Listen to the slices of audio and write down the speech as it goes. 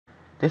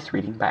This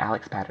reading by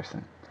Alex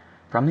Patterson.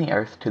 From the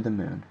Earth to the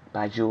Moon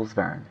by Jules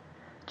Verne.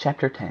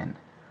 Chapter 10.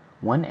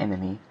 One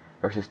Enemy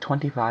versus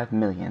 25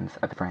 Millions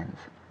of Friends.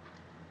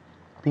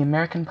 The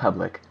American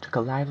public took a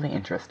lively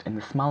interest in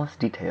the smallest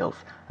details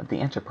of the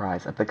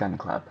enterprise of the Gun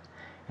Club.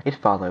 It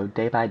followed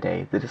day by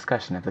day the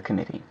discussion of the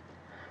committee.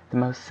 The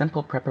most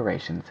simple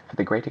preparations for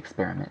the great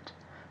experiment,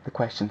 the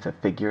questions of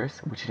figures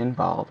which it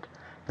involved,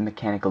 the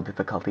mechanical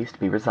difficulties to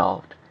be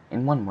resolved,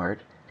 in one word,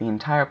 the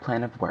entire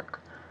plan of work,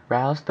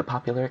 roused the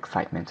popular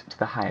excitement to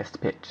the highest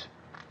pitch.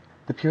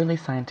 The purely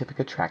scientific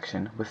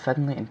attraction was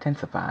suddenly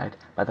intensified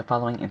by the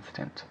following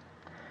incident.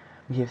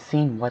 We have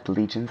seen what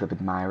legions of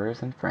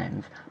admirers and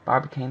friends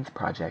Barbicane's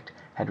project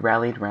had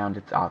rallied round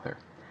its author.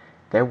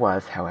 There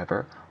was,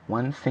 however,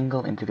 one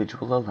single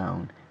individual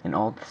alone in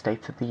all the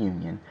states of the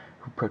Union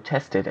who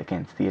protested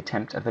against the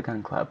attempt of the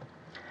Gun Club.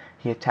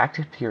 He attacked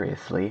it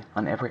furiously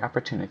on every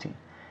opportunity,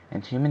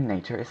 and human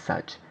nature is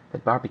such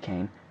that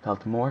Barbicane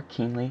felt more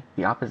keenly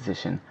the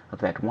opposition of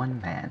that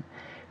one man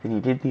than he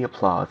did the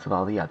applause of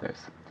all the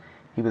others.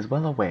 He was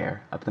well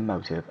aware of the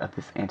motive of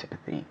this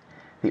antipathy,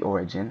 the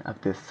origin of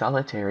this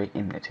solitary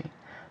enmity,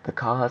 the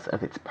cause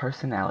of its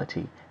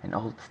personality and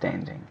old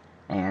standing,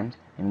 and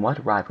in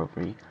what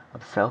rivalry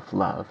of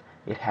self-love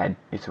it had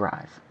its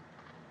rise.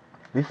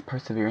 This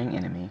persevering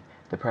enemy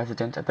the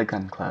president of the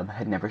Gun Club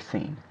had never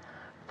seen.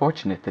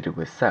 Fortunate that it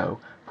was so,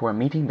 for a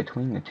meeting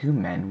between the two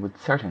men would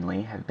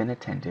certainly have been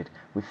attended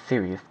with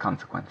serious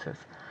consequences.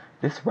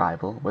 This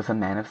rival was a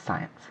man of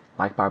science,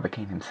 like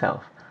Barbicane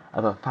himself,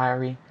 of a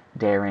fiery,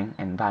 daring,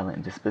 and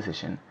violent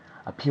disposition,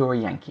 a pure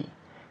Yankee.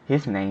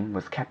 His name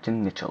was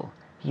Captain Nicholl.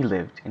 He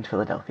lived in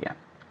Philadelphia.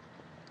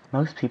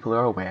 Most people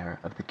are aware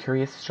of the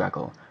curious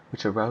struggle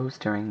which arose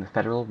during the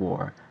Federal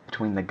War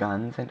between the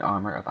guns and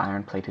armor of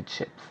iron-plated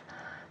ships.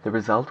 The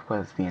result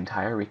was the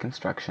entire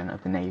reconstruction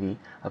of the navy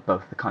of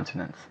both the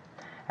continents.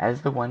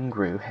 As the one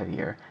grew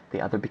heavier,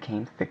 the other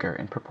became thicker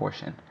in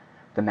proportion.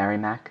 The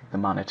Merrimac, the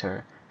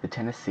Monitor, the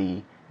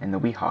Tennessee, and the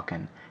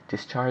Weehawken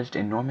discharged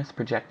enormous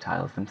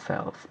projectiles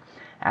themselves,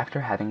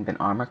 after having been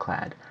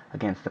armor-clad,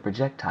 against the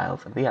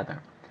projectiles of the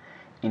other.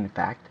 In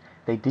fact,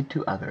 they did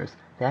to others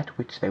that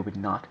which they would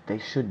not they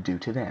should do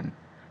to them,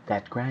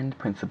 that grand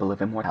principle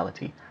of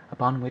immortality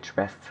upon which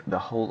rests the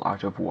whole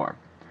art of war.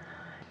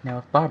 Now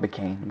if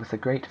Barbicane was a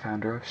great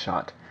founder of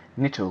shot,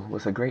 Nicholl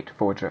was a great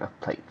forger of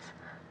plates.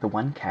 The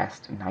one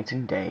cast night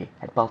and day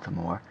at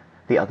Baltimore,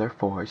 the other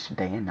forged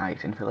day and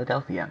night in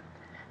Philadelphia.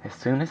 As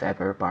soon as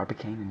ever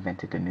Barbicane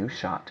invented a new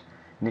shot,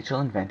 Nicholl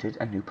invented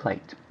a new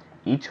plate.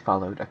 Each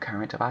followed a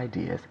current of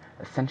ideas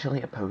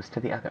essentially opposed to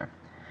the other.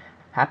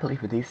 Happily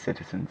for these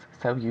citizens,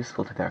 so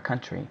useful to their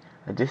country,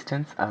 a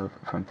distance of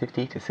from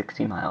 50 to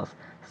 60 miles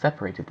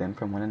separated them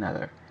from one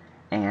another,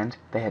 and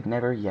they had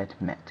never yet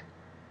met.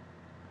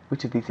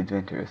 Which of these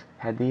inventors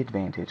had the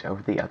advantage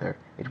over the other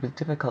it was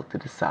difficult to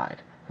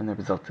decide from the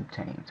results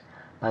obtained.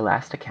 By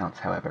last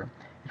accounts, however,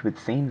 it would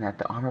seem that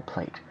the armor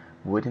plate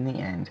would in the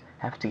end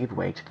have to give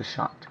way to the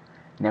shot.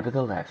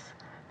 Nevertheless,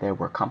 there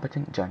were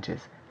competent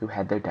judges who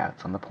had their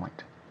doubts on the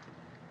point.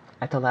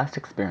 At the last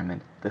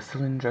experiment, the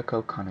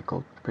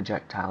cylindrico-conical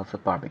projectiles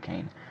of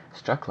Barbicane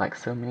struck like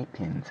so many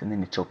pins in the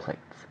Nicholl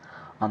plates.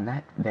 On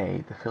that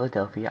day the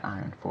Philadelphia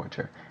iron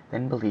forger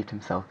then believed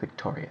himself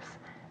victorious,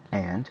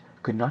 and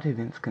could not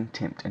evince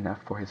contempt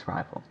enough for his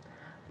rival.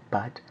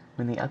 But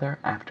when the other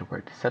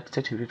afterward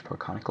substituted for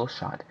conical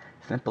shot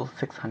simple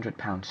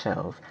 600-pound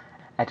shells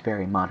at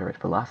very moderate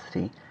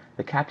velocity,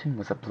 the captain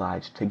was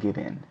obliged to give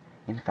in.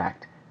 In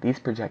fact, these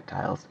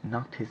projectiles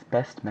knocked his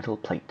best metal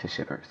plate to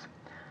shivers.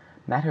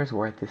 Matters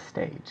were at this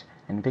stage,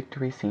 and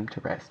victory seemed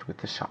to rest with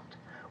the shot,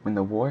 when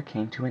the war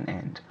came to an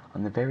end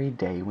on the very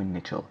day when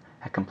Nicholl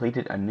had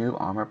completed a new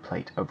armor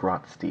plate of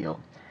wrought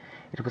steel.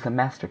 It was a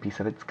masterpiece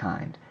of its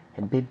kind,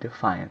 and bid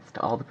defiance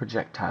to all the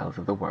projectiles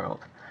of the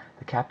world.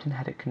 The captain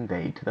had it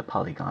conveyed to the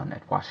Polygon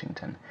at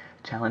Washington,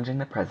 challenging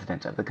the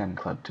president of the Gun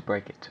Club to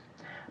break it.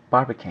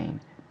 Barbicane,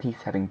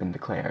 peace having been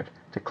declared,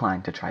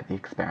 declined to try the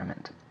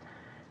experiment.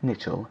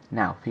 Nicholl,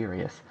 now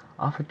furious,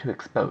 offered to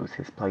expose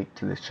his plate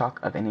to the shock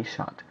of any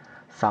shot,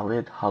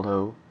 solid,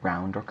 hollow,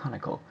 round, or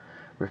conical,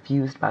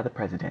 refused by the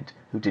president,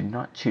 who did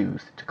not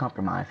choose to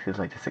compromise his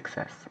latest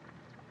success.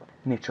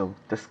 Nicholl,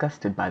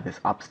 disgusted by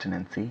this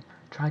obstinacy,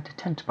 tried to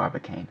tempt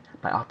Barbicane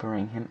by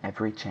offering him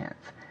every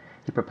chance.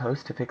 He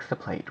proposed to fix the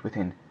plate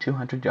within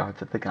 200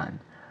 yards of the gun.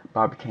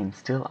 Barbicane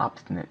still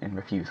obstinate in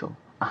refusal.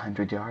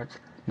 100 yards?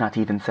 Not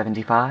even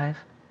 75?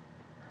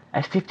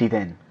 At 50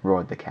 then,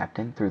 roared the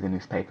captain through the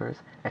newspapers.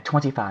 At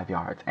 25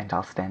 yards, and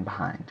I'll stand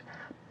behind.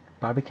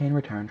 Barbicane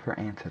returned for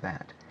answer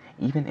that,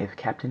 even if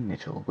Captain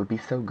Nicholl would be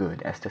so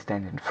good as to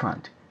stand in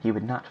front, he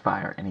would not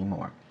fire any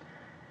more.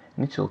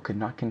 Nicholl could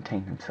not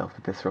contain himself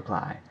at this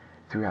reply,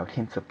 threw out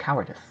hints of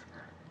cowardice,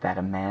 that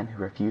a man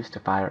who refused to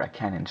fire a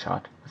cannon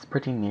shot was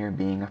pretty near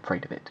being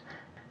afraid of it,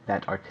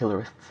 that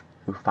artillerists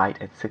who fight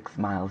at 6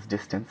 miles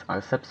distance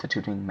are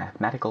substituting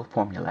mathematical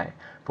formulae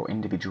for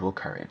individual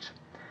courage.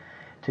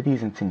 To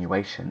these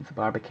insinuations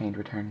Barbicane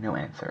returned no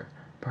answer.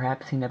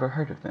 Perhaps he never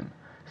heard of them,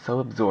 so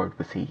absorbed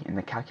was he in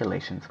the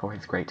calculations for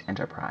his great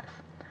enterprise.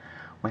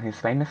 When his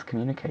famous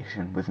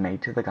communication was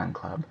made to the Gun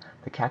Club,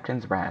 the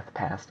captain's wrath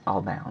passed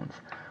all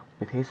bounds.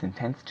 With his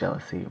intense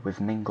jealousy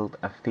was mingled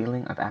a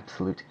feeling of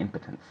absolute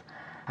impotence.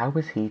 How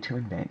was he to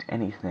invent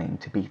anything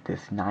to beat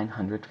this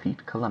 900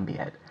 feet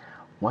Columbiad?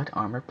 What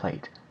armor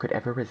plate could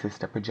ever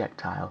resist a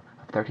projectile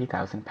of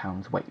 30,000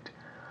 pounds weight?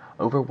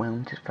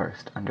 Overwhelmed at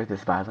first under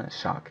this violent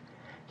shock,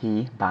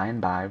 he by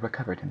and by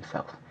recovered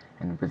himself,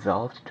 and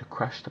resolved to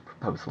crush the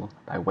proposal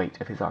by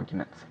weight of his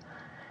arguments.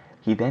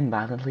 He then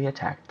violently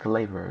attacked the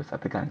laborers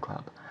of the Gun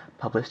Club,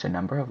 published a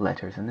number of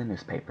letters in the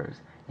newspapers,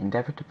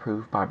 endeavored to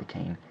prove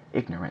Barbicane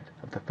ignorant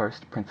of the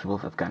first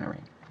principles of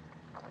gunnery.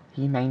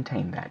 He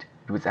maintained that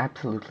it was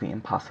absolutely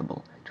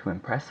impossible to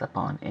impress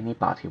upon any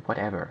body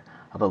whatever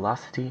a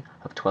velocity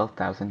of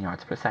 12,000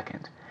 yards per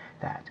second;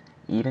 that,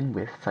 even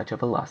with such a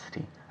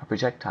velocity, a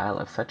projectile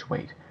of such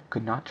weight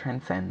could not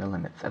transcend the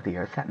limits of the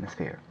earth's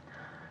atmosphere.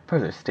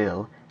 Further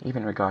still,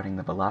 even regarding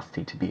the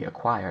velocity to be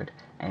acquired,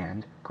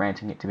 and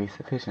granting it to be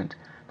sufficient,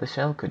 the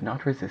shell could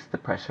not resist the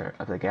pressure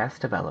of the gas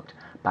developed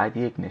by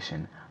the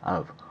ignition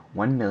of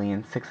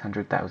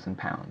 1,600,000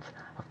 pounds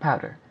of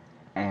powder,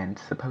 and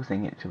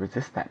supposing it to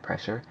resist that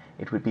pressure,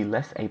 it would be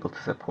less able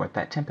to support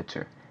that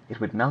temperature. It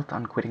would melt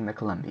on quitting the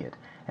Columbiad,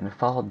 and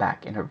fall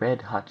back in a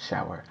red-hot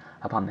shower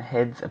upon the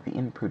heads of the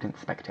imprudent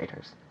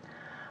spectators.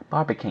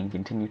 Barbicane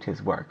continued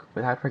his work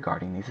without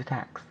regarding these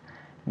attacks.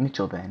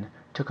 Nicholl then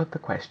took up the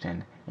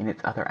question in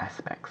its other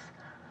aspects.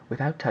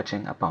 Without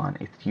touching upon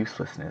its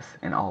uselessness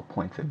in all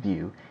points of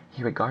view,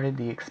 he regarded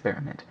the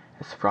experiment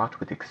as fraught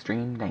with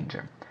extreme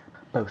danger,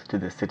 both to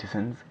the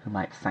citizens who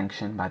might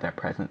sanction by their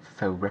presence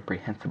so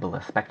reprehensible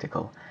a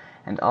spectacle,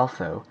 and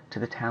also to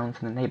the towns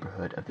in the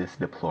neighborhood of this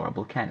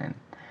deplorable cannon.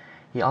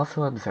 He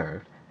also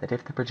observed that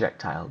if the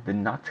projectile did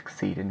not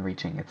succeed in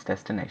reaching its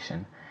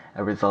destination,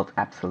 a result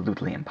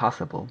absolutely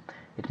impossible,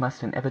 it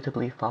must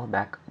inevitably fall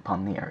back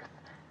upon the earth,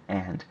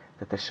 and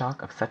that the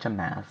shock of such a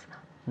mass,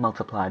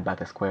 multiplied by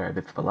the square of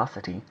its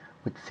velocity,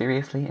 would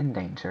seriously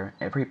endanger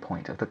every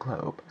point of the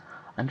globe.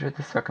 Under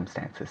the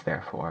circumstances,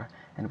 therefore,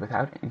 and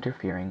without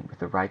interfering with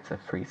the rights of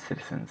free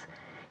citizens,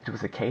 it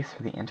was a case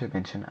for the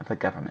intervention of the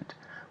government,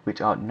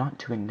 which ought not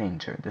to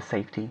endanger the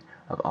safety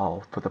of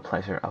all for the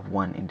pleasure of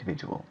one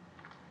individual.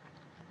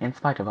 In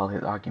spite of all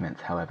his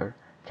arguments, however,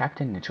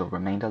 Captain Nicholl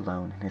remained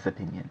alone in his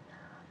opinion.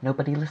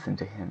 Nobody listened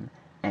to him,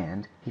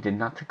 and he did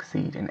not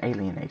succeed in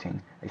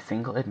alienating a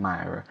single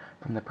admirer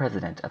from the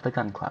president of the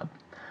Gun Club.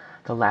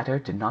 The latter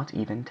did not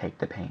even take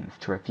the pains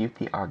to refute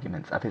the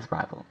arguments of his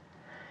rival.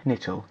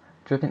 Nicholl,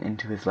 driven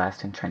into his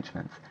last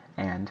entrenchments,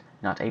 and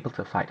not able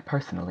to fight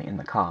personally in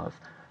the cause,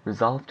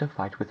 resolved to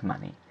fight with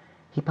money.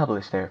 He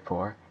published,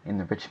 therefore, in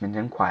the Richmond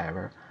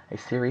Enquirer a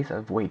series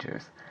of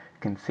wagers,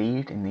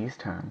 conceived in these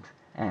terms,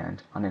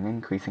 and on an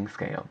increasing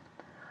scale.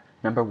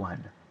 Number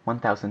 1,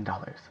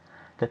 $1,000,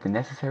 that the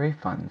necessary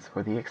funds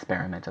for the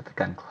experiment of the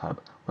Gun Club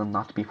will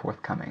not be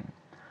forthcoming.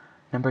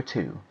 Number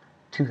 2,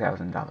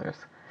 $2,000,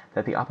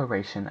 that the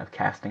operation of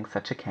casting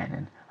such a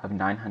cannon of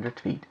 900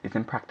 feet is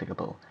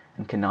impracticable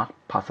and cannot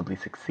possibly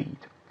succeed.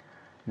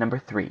 Number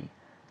 3,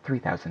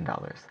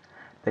 $3,000,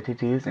 that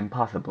it is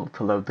impossible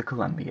to load the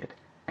Columbiad,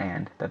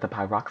 and that the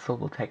pyroxyle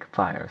will take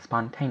fire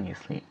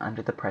spontaneously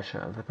under the pressure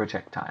of the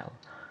projectile.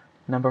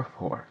 Number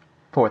 4,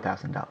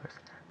 $4,000,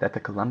 that the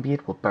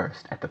Columbiad will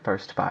burst at the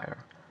first fire.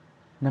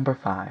 Number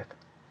 5,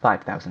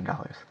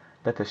 $5,000,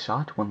 that the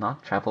shot will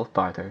not travel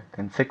farther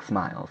than 6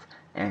 miles,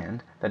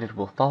 and that it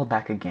will fall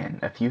back again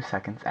a few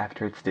seconds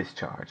after its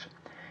discharge.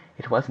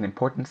 It was an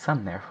important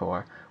sum,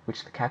 therefore,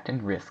 which the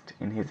captain risked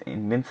in his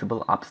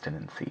invincible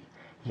obstinacy.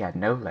 He had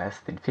no less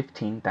than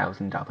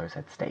 $15,000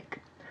 at stake.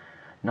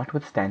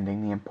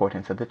 Notwithstanding the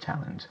importance of the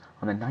challenge,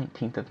 on the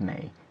 19th of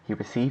May he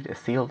received a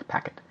sealed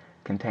packet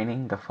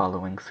containing the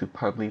following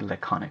superbly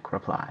laconic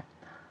reply: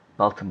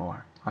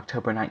 Baltimore,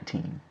 October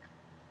 19.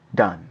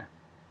 Done.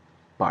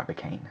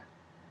 Barbicane.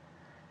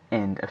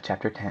 End of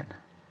chapter 10.